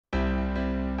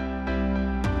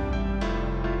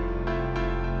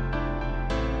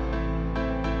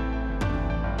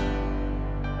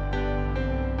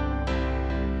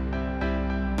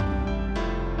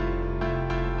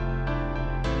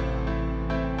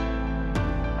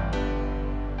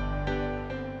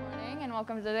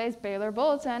welcome to today's Baler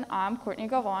Bulletin. I'm Courtney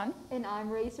Gavon. And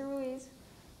I'm Raisa Ruiz.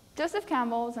 Joseph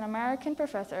Campbell is an American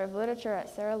professor of literature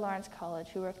at Sarah Lawrence College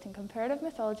who worked in comparative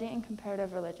mythology and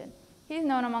comparative religion. He's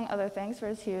known, among other things, for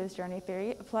his hero's journey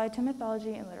theory applied to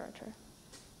mythology and literature.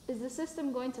 Is the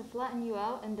system going to flatten you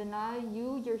out and deny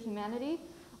you your humanity?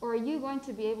 Or are you going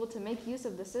to be able to make use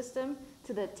of the system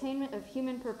to the attainment of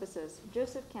human purposes?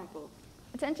 Joseph Campbell.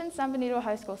 Attention San Benito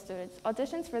High School students.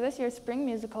 Auditions for this year's spring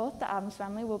musical, The Addams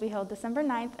Family, will be held December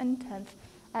 9th and 10th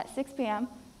at 6 p.m.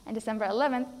 and December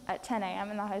 11th at 10 a.m.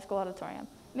 in the high school auditorium.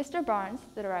 Mr. Barnes,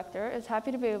 the director, is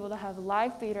happy to be able to have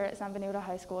live theater at San Benito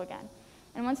High School again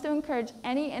and wants to encourage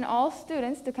any and all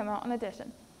students to come out and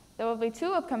audition. There will be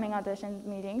 2 upcoming audition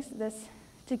meetings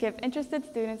to give interested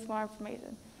students more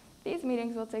information. These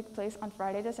meetings will take place on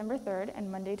Friday, December 3rd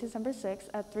and Monday, December 6th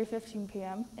at 3:15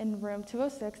 p.m. in room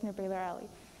 206 near Baler Alley.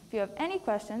 If you have any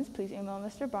questions, please email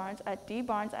Mr. Barnes at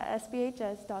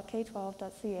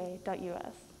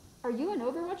dbarnes@sbhs.k12.ca.us. Are you an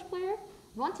Overwatch player?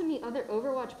 Want to meet other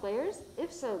Overwatch players?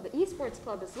 If so, the Esports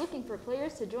Club is looking for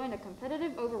players to join a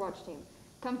competitive Overwatch team.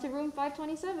 Come to room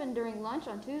 527 during lunch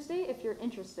on Tuesday if you're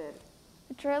interested.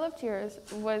 The Trail of Tears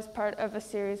was part of a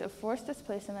series of forced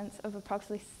displacements of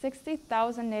approximately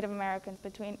 60,000 Native Americans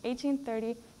between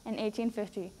 1830 and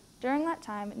 1850. During that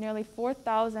time, nearly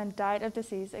 4,000 died of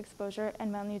disease, exposure,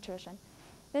 and malnutrition.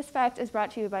 This fact is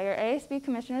brought to you by your ASB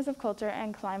Commissioners of Culture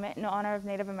and Climate in honor of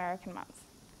Native American Month.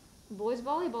 Boys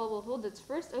volleyball will hold its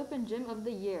first open gym of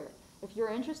the year. If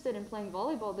you're interested in playing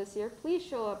volleyball this year, please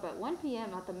show up at 1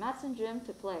 p.m. at the Matson Gym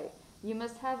to play. You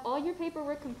must have all your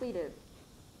paperwork completed.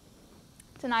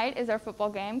 Tonight is our football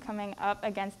game coming up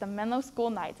against the Menlo School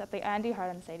Knights at the Andy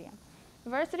Hardin Stadium. The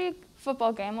varsity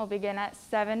football game will begin at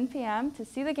 7 p.m. To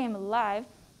see the game live,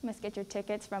 you must get your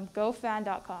tickets from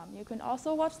gofan.com. You can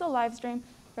also watch the live stream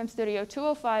from Studio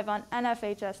 205 on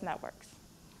NFHS networks.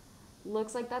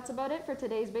 Looks like that's about it for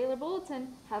today's Baler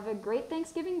Bulletin. Have a great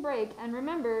Thanksgiving break, and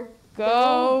remember,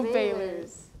 Go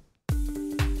Balers!